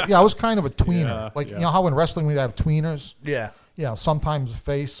 I was kind of a tweener. You know how in wrestling we have tweeners. Yeah. Yeah. Sometimes the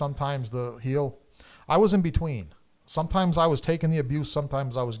face, sometimes the heel. I was in between. Sometimes I was taking the abuse,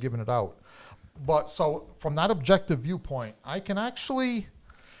 sometimes I was giving it out. But so from that objective viewpoint, I can actually,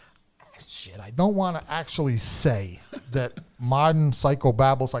 I don't want to actually say that modern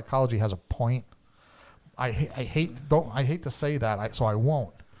psychobabble psychology has a point. I hate to say that, so I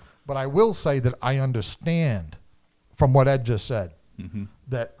won't. But I will say that I understand from what Ed just said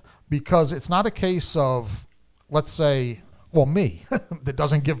that because it's not a case of, let's say, well, me that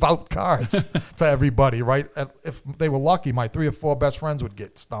doesn't give out cards to everybody, right? If they were lucky, my 3 or 4 best friends would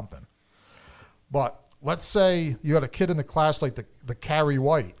get something. But let's say you had a kid in the class like the Carrie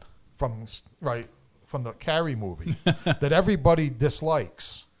White from the Carrie movie that everybody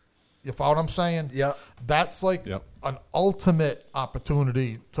dislikes. You follow what I'm saying? Yeah. That's like an ultimate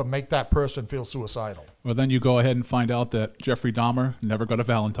opportunity to make that person feel suicidal. Well, then you go ahead and find out that Jeffrey Dahmer never got a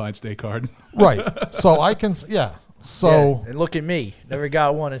Valentine's Day card. Right. So I can, So and look at me, never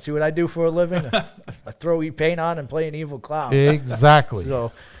got one. And see what I do for a living? I throw paint on and play an evil clown. Exactly.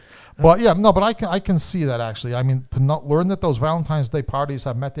 So, but I can see that actually. I mean, to not learn that those Valentine's Day parties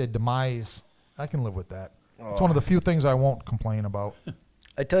have met their demise, I can live with that. It's one of the few things I won't complain about.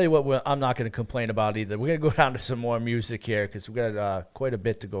 I tell you what, I'm not going to complain about either. We're going to go down to some more music here because we've got quite a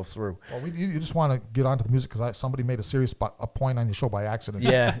bit to go through. Well, you just want to get onto the music because somebody made a point on your show by accident.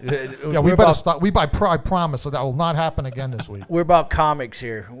 Yeah. Yeah, we better stop. I promise, so that will not happen again this week. We're about comics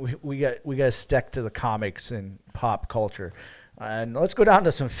here. We got to stick to the comics and pop culture. And let's go down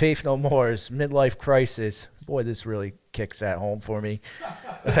to some Faith No More's Midlife Crisis. Boy, this really kicks that home for me.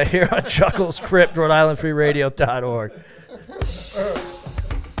 Here on Chuckles Crypt, Rhode-IslandFreeRadio.org.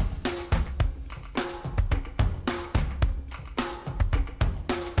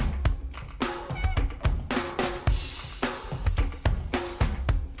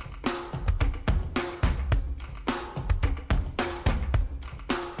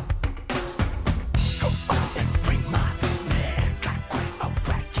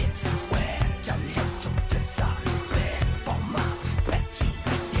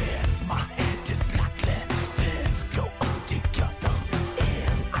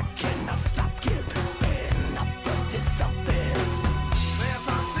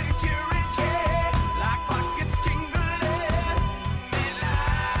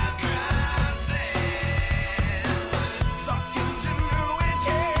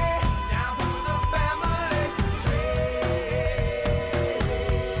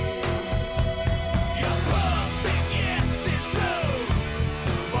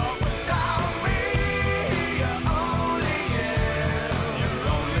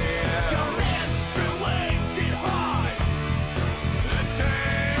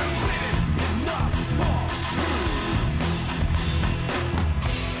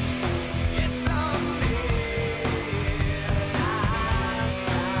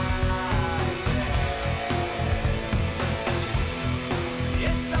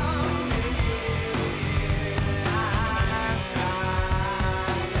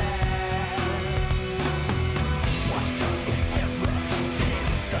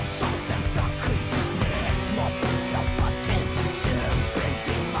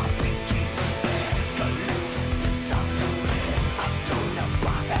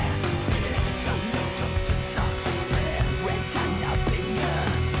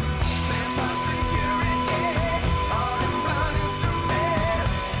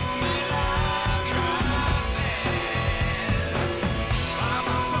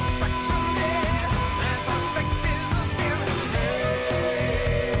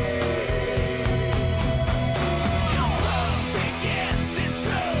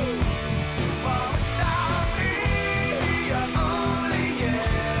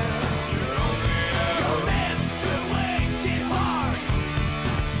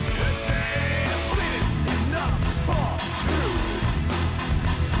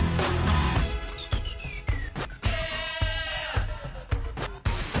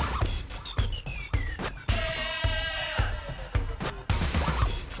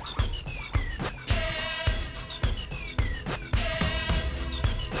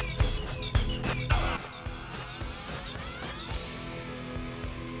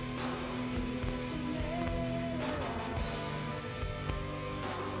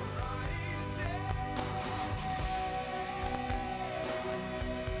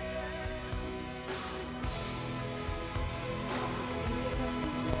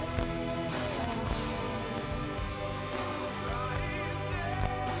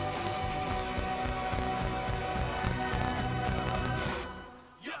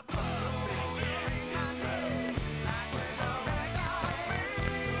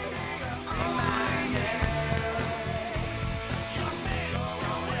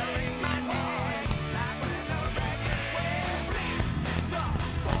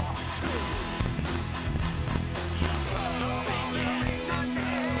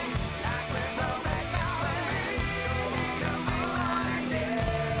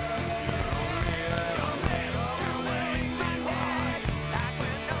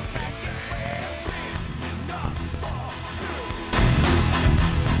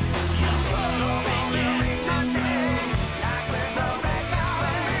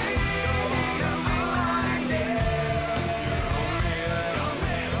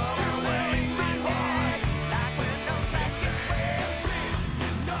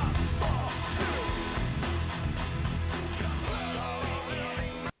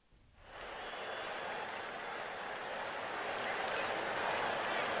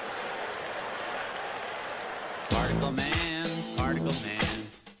 Particle man,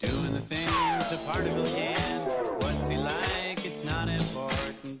 doing the things a particle can. What's he like? It's not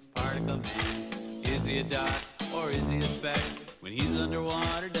important. Particle man, is he a dot or is he a speck? When he's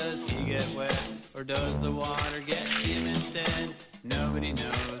underwater, does he get wet? Or does the water get him instead? Nobody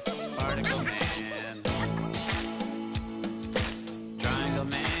knows. Particle man. Triangle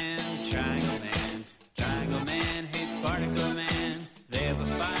man, triangle man. Triangle man hates particle man. They have a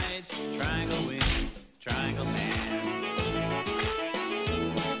fight, triangle wins. Triangle man.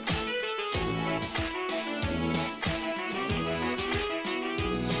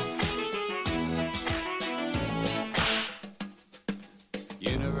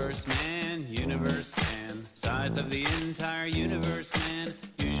 Universe man, size of the entire universe man,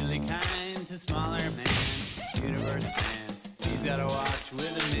 usually kind to smaller man. Universe man, he's got a watch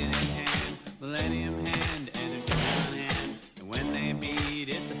with a minute hand, millennium hand, and a crown hand. And when they meet,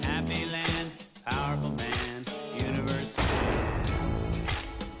 it's a happy land. Powerful man, universe man.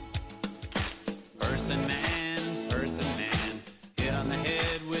 Person man, hit on the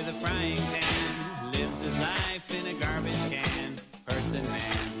head with a frying pan, lives his life in a garbage can. Person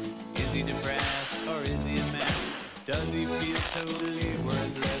man. Is he depressed or is he a mess? Does he feel totally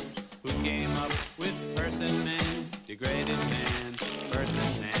worthless? Who came up with person man? Degraded man,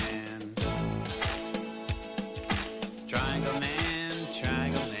 person man. Triangle man,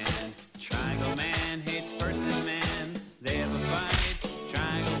 triangle man. Triangle man hates person man. They have a fight,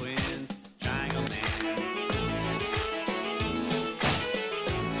 triangle wins, triangle man.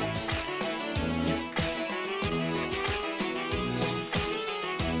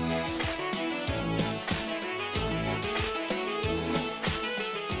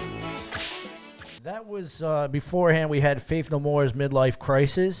 That was beforehand. We had Faith No More's Midlife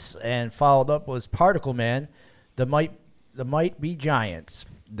Crisis, and followed up was Particle Man. The might be giants.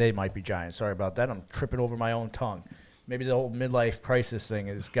 They might be giants. Sorry about that. I'm tripping over my own tongue. Maybe the whole midlife crisis thing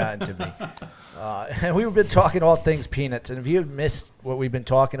has gotten to me. And we've been talking all things Peanuts. And if you missed what we've been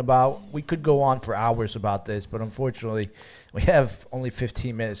talking about, we could go on for hours about this, but unfortunately, we have only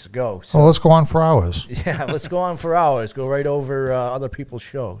 15 minutes to go. So well, let's go on for hours. Yeah, let's go on for hours. Go right over other people's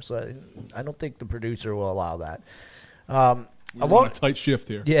shows. I don't think the producer will allow that. We're on a tight shift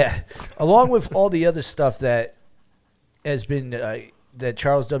here. Yeah. Along with all the other stuff that has been that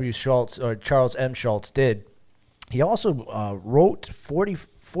Charles W. Schultz or Charles M. Schultz did, he also wrote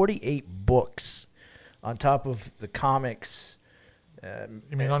 48 books on top of the comics.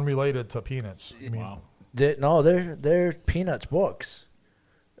 You mean unrelated to Peanuts? You mean? Wow. They're Peanuts books.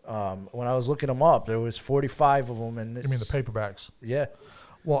 When I was looking them up, there was 45 of them. And you mean the paperbacks? Yeah.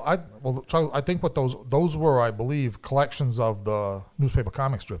 Well, I think what those were, I believe, collections of the newspaper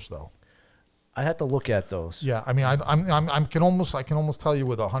comic strips, though. I had to look at those. Yeah, I mean, I can almost tell you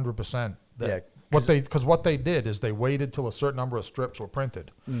with 100% that what they did is they waited till a certain number of strips were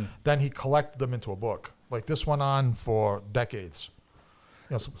printed, then he collected them into a book. Like this went on for decades.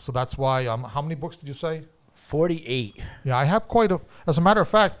 You know, so that's why. How many books did you say? 48. Yeah, I have quite a. As a matter of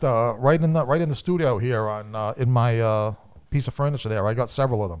fact, right in the studio here in my piece of furniture there, I got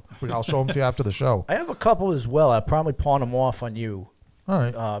several of them. I'll show them to you after the show. I have a couple as well. I'll probably pawn them off on you. All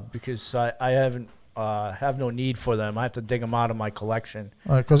right. Because I haven't have no need for them. I have to dig them out of my collection.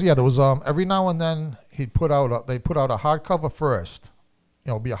 All right, because there was every now and then they put out a hardcover first.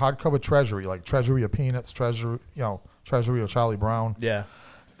 You know, it'd be a hardcover Treasury, like Treasury of Peanuts, Treasury of Charlie Brown. Yeah.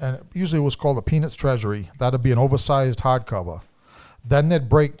 And usually it was called a Peanuts Treasury. That'd be an oversized hardcover. Then they'd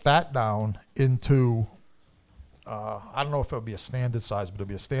break that down into, I don't know if it would be a standard size, but it'd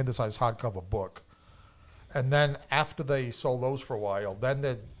be a standard size hardcover book. And then after they sold those for a while, then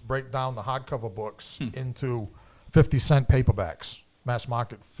they'd break down the hardcover books into 50-cent paperbacks, mass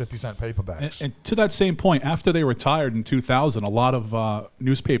market 50-cent paperbacks. And to that same point, after they retired in 2000, a lot of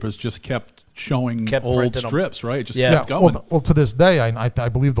newspapers just kept showing old strips, right? It just kept going. Well, to this day, I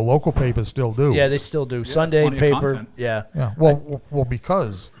believe the local papers still do. Yeah, they still do. Sunday paper. Yeah. Well,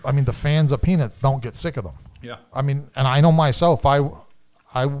 because I mean, the fans of Peanuts don't get sick of them. Yeah. I mean, and I know myself.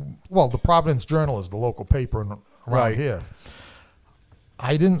 The Providence Journal is the local paper around here.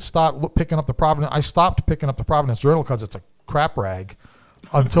 I didn't start picking up the Providence. I stopped picking up the Providence Journal because it's a crap rag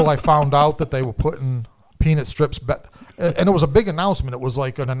until I found out that they were putting Peanut strips back. And it was a big announcement. It was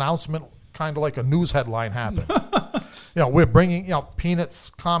like an announcement, kind of like a news headline happened. We're bringing,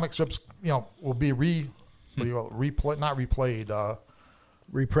 Peanuts comic strips, will be reprinted.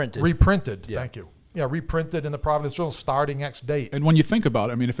 Reprinted, yeah. Thank you. Yeah, reprinted in the Providence Journal starting X date. And when you think about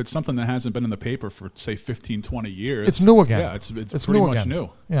it, I mean, if it's something that hasn't been in the paper for, say, 15, 20 years. It's new again. Yeah, it's pretty new much again. new.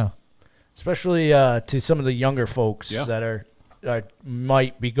 Yeah. Especially to some of the younger folks that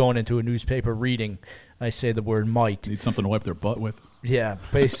might be going into a newspaper reading. I say the word might. Need something to wipe their butt with. Yeah,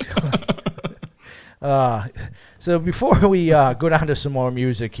 basically. So before we go down to some more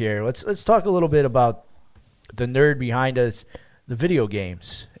music here, let's talk a little bit about the nerd behind us, the video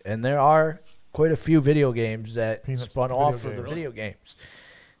games. And there are quite a few video games that spun off of the video games.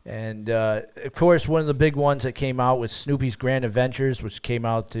 And, of course, one of the big ones that came out was Snoopy's Grand Adventures, which came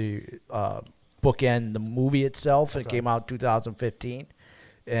out to bookend the movie itself. Okay. It came out in 2015.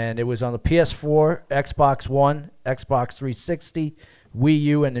 And it was on the PS4, Xbox One, Xbox 360, Wii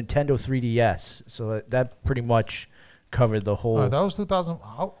U, and Nintendo 3DS. So that pretty much covered the whole... that was 2000.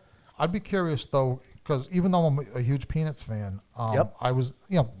 I'd be curious, though, because even though I'm a huge Peanuts fan, I was,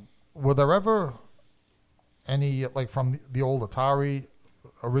 were there ever any, like, from the old Atari,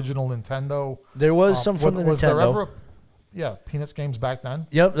 original Nintendo? There was some from the Nintendo. Was there ever Peanuts games back then?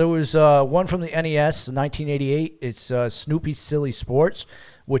 Yep, there was one from the NES in 1988. It's Snoopy Silly Sports,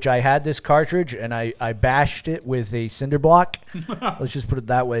 which I had this cartridge, and I bashed it with a cinder block. Let's just put it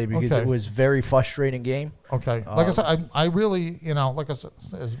that way, because it was a very frustrating game. Okay. Like I said, I really, like I said,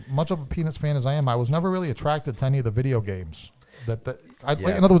 as much of a Peanuts fan as I am, I was never really attracted to any of the video games. In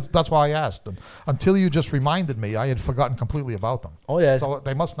other words, that's why I asked. And until you just reminded me, I had forgotten completely about them. Oh, yeah. So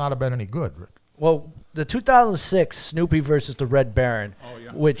they must not have been any good. Well, the 2006 Snoopy versus the Red Baron,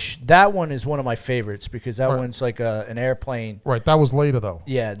 which that one is one of my favorites because that one's like an airplane. Right, that was later though.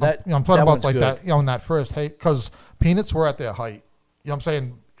 Yeah, I'm talking about like good. that. In that first, because Peanuts were at their height. You know what I'm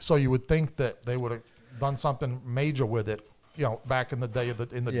saying? So you would think that they would have done something major with it. Back in the day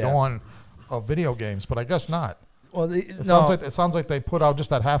in the dawn of video games, but I guess not. Well, it sounds like they put out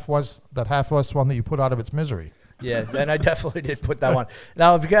just that half-west one that you put out of its misery. Yeah, then I definitely did put that one.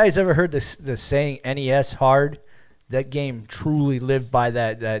 Now, have you guys ever heard the saying NES Hard? That game truly lived by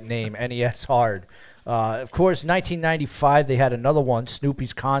that name, NES Hard. Of course, 1995, they had another one,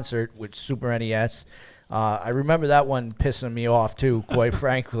 Snoopy's Concert with Super NES. I remember that one pissing me off, too, quite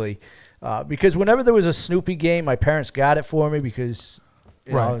frankly. Because whenever there was a Snoopy game, my parents got it for me because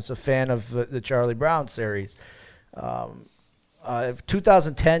I was a fan of the Charlie Brown series.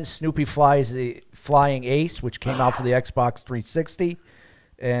 2010, Snoopy Flies the Flying Ace, which came out for the Xbox 360.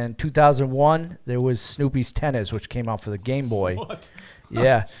 And 2001, there was Snoopy's Tennis, which came out for the Game Boy. What?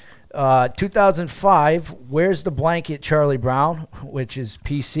 Yeah. 2005, Where's the Blanket, Charlie Brown, which is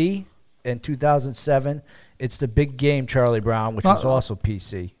PC. And 2007, it's The Big Game, Charlie Brown, which was also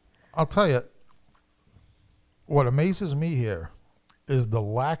PC. I'll tell you, what amazes me here is the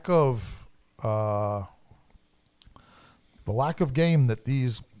lack of game that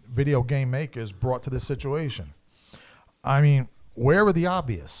these video game makers brought to this situation. I mean, where are the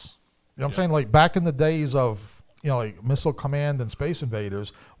obvious? You know what I'm saying? Like back in the days of, like Missile Command and Space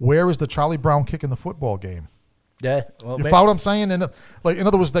Invaders, where is the Charlie Brown kick in the football game? Yeah. Well, you follow what I'm saying? And in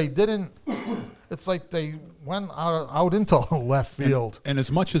other words, they didn't. It's like they went out into left field. And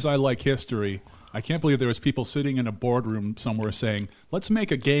as much as I like history, I can't believe there was people sitting in a boardroom somewhere saying, let's make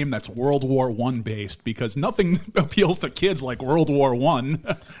a game that's World War I based, because nothing appeals to kids like World War I.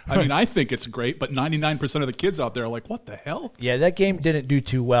 I mean, I think it's great, but 99% of the kids out there are like, what the hell? Yeah, that game didn't do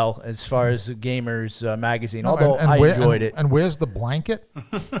too well as far as the Gamers magazine, although I enjoyed it. And where's the blanket?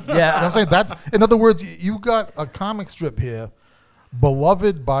 Yeah. You know what I'm saying? In other words, you got a comic strip here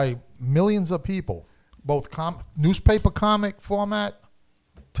beloved by millions of people, both newspaper comic format,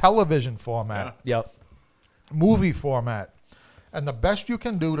 television format, movie format, and the best you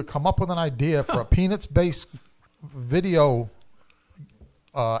can do to come up with an idea for a Peanuts-based video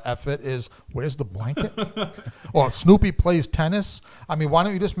effort is, where's the blanket? Or Snoopy plays tennis. I mean, why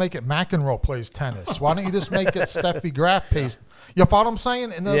don't you just make it McEnroe plays tennis? Why don't you just make it Steffi Graf plays? You follow what I'm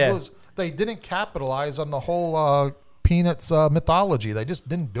saying? In other words, they didn't capitalize on the whole Peanuts mythology. They just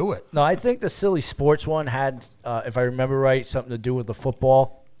didn't do it. No, I think the Silly Sports one had, if I remember right, something to do with the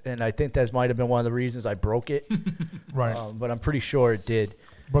football. And I think that might have been one of the reasons I broke it. Right. But I'm pretty sure it did.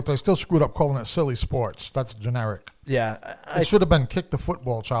 But they still screwed up calling it Silly Sports. That's generic. Yeah. It should have been Kick the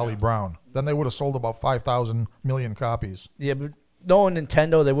Football, Charlie Brown. Then they would have sold about 5,000 million copies. Yeah, but knowing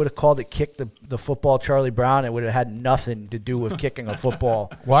Nintendo, they would have called it Kick the Football, Charlie Brown. It would have had nothing to do with kicking a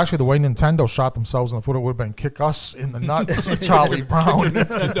football. Well, actually, the way Nintendo shot themselves in the foot, it would have been Kick Us in the Nuts, Charlie Brown.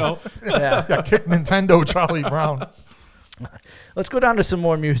 Nintendo. Yeah, Kick Nintendo, Charlie Brown. Let's go down to some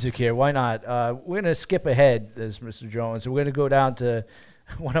more music here. Why not? We're going to skip ahead, as Mr. Jones. We're going to go down to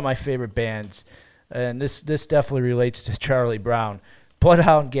one of my favorite bands. And this definitely relates to Charlie Brown.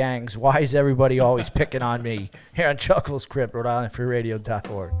 Bloodhound Gangs, Why Is Everybody Always Picking on Me? Here on Chuckles Crypt, Rhode Island Free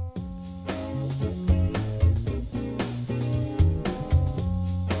Radio.org.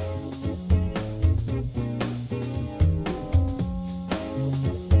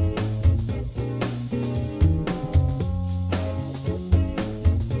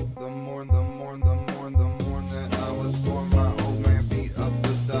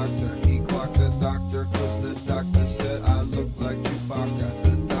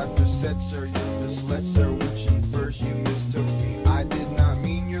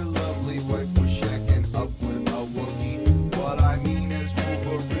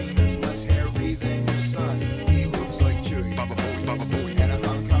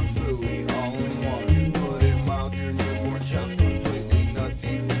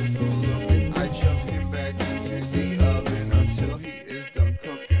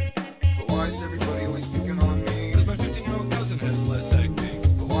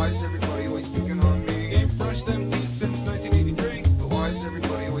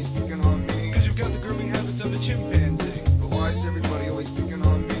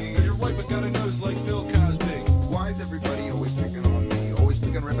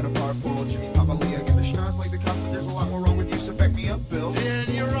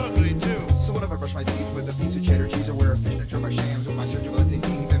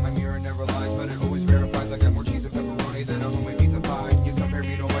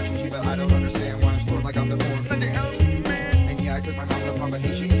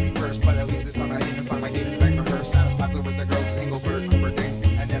 she asked me first, but at least this time I didn't find my dating bag for her. Status popular with the girls, single bird, Cooper ding.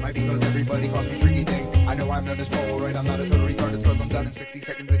 And then I because everybody calls me Tricky Ding. I know I'm not as Polaroid, I'm not a total retard. It's cause I'm done in 60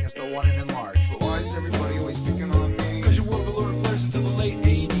 seconds and you're still wanting to enlarge. But why is everybody always picking on me? Cause you wore velour flares until the late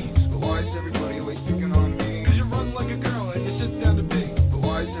 80s. But why is everybody always picking on me? Cause you run like a girl and you sit down to pee. But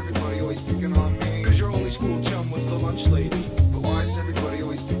why is everybody always picking on me? Cause your only school chum was the lunch lady. But why is everybody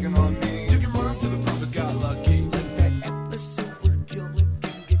always picking on me? Took your mom to the pub and got lucky. Like that episode where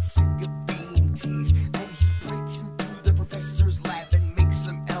Gilligan gets sick of being teased and he breaks into the professor's lab and makes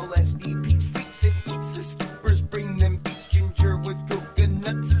some LSD, peaks, freaks, and eats the skippers. Bring them beach ginger with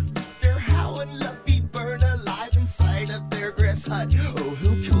coconuts. Is Mr. How and Lovey burn alive inside of their grass hut? Oh,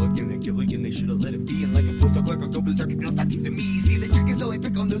 he'll kill again and Gilligan. They should have let him be. And like a postdoc, like a go berserk, if you don't stop teasing me. See, the trick is only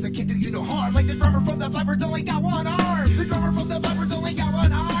pick on those that can't do you no harm. Like the drummer from the Flappers only got one arm. The drummer from the Flappers only got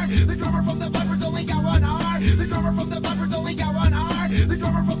one arm. The drummer from the Flappers only got one arm. The drummer from the Flappers only got one arm. The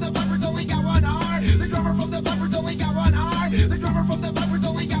drummer from the Flappers only got one arm. The drummer from the Flappers only got one arm. The drummer from the Flappers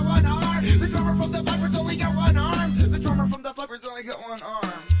only got one arm. The drummer from the Flappers only got one arm. The drummer from the Flappers only got one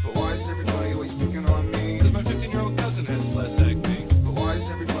arm. But why is everybody always picking on me? Cause my 15-year-old cousin has less acne. But why is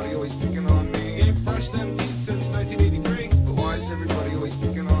everybody always picking on me? Ain't brushed them teeth since 1983. But why is everybody always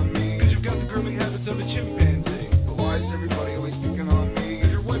picking on me? Cause you've got the grooming habits of a chimpanzee. But why is everybody always picking on me?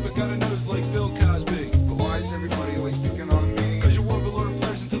 Cause you're white but got a nose like Bill Cosby. But why is everybody always picking on me? Cause you wore velour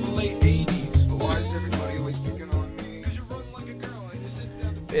flares until the late 80s. But why is everybody always picking on me? Cause you run like a girl and you sit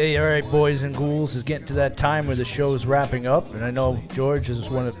down to... Hey, all right, boys and ghouls, it's getting to that time where the show's wrapping up, and I know George has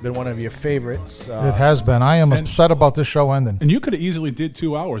been one of your favorites. It has been. I am upset about this show ending. And you could have easily did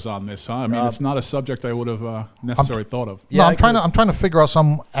 2 hours on this, huh? I mean, it's not a subject I would have necessarily thought of. No, I'm trying to figure out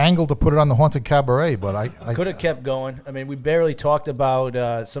some angle to put it on the Haunted Cabaret, but I could have kept going. I mean, we barely talked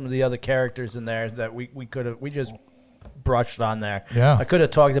about some of the other characters in there that we just brushed on there. Yeah. I could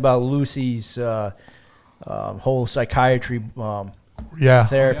have talked about Lucy's whole psychiatry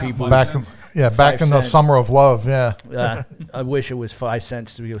therapy booth. Back in the summer of love. Yeah. I wish it was 5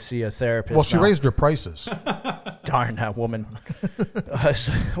 cents to go see a therapist. Well, she now. raised her prices. Darn that woman.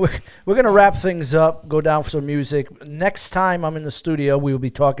 So we're going to wrap things up, go down for some music. Next time I'm in the studio, we will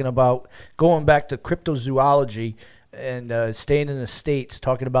be talking about going back to cryptozoology and staying in the States,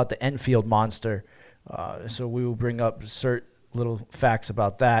 talking about the Enfield monster. So we will bring up certain little facts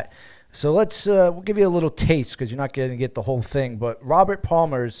about that. So we'll give you a little taste because you're not going to get the whole thing. But Robert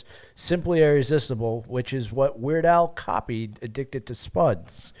Palmer's Simply Irresistible, which is what Weird Al copied, Addicted to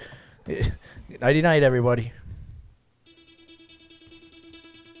Spuds. Nighty-night, everybody.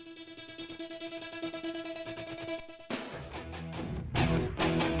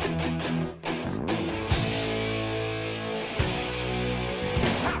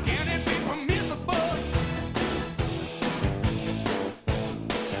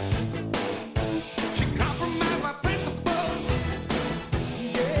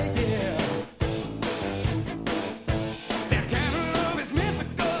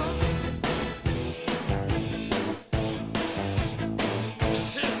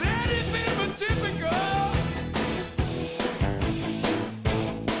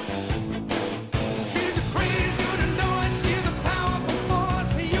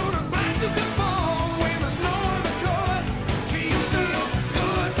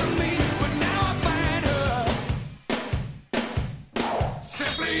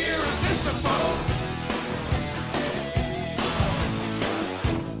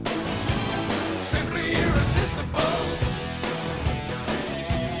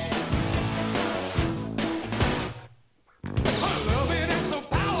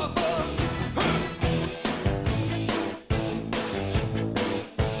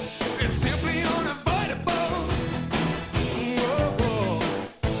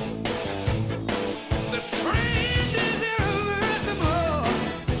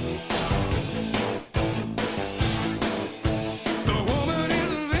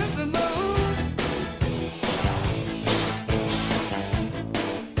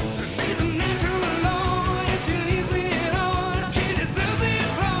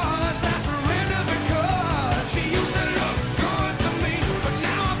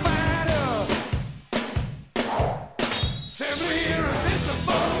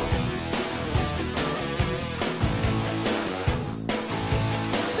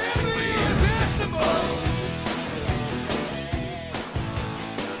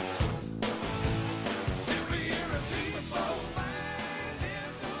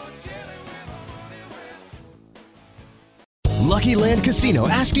 Lucky Land Casino,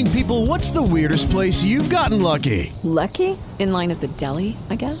 asking people, what's the weirdest place you've gotten lucky? Lucky? In line at the deli,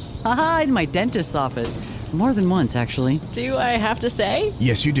 I guess? Aha, in my dentist's office. More than once, actually. Do I have to say?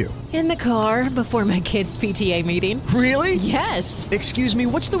 Yes, you do. In the car before my kids' PTA meeting. Really? Yes. Excuse me,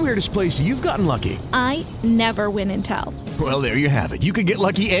 what's the weirdest place you've gotten lucky? I never win and tell. Well, there you have it. You can get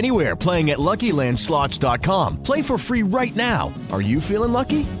lucky anywhere, playing at LuckyLandSlots.com. Play for free right now. Are you feeling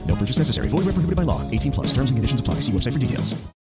lucky? No purchase necessary. Void where prohibited by law. 18 plus. Terms and conditions apply. See website for details.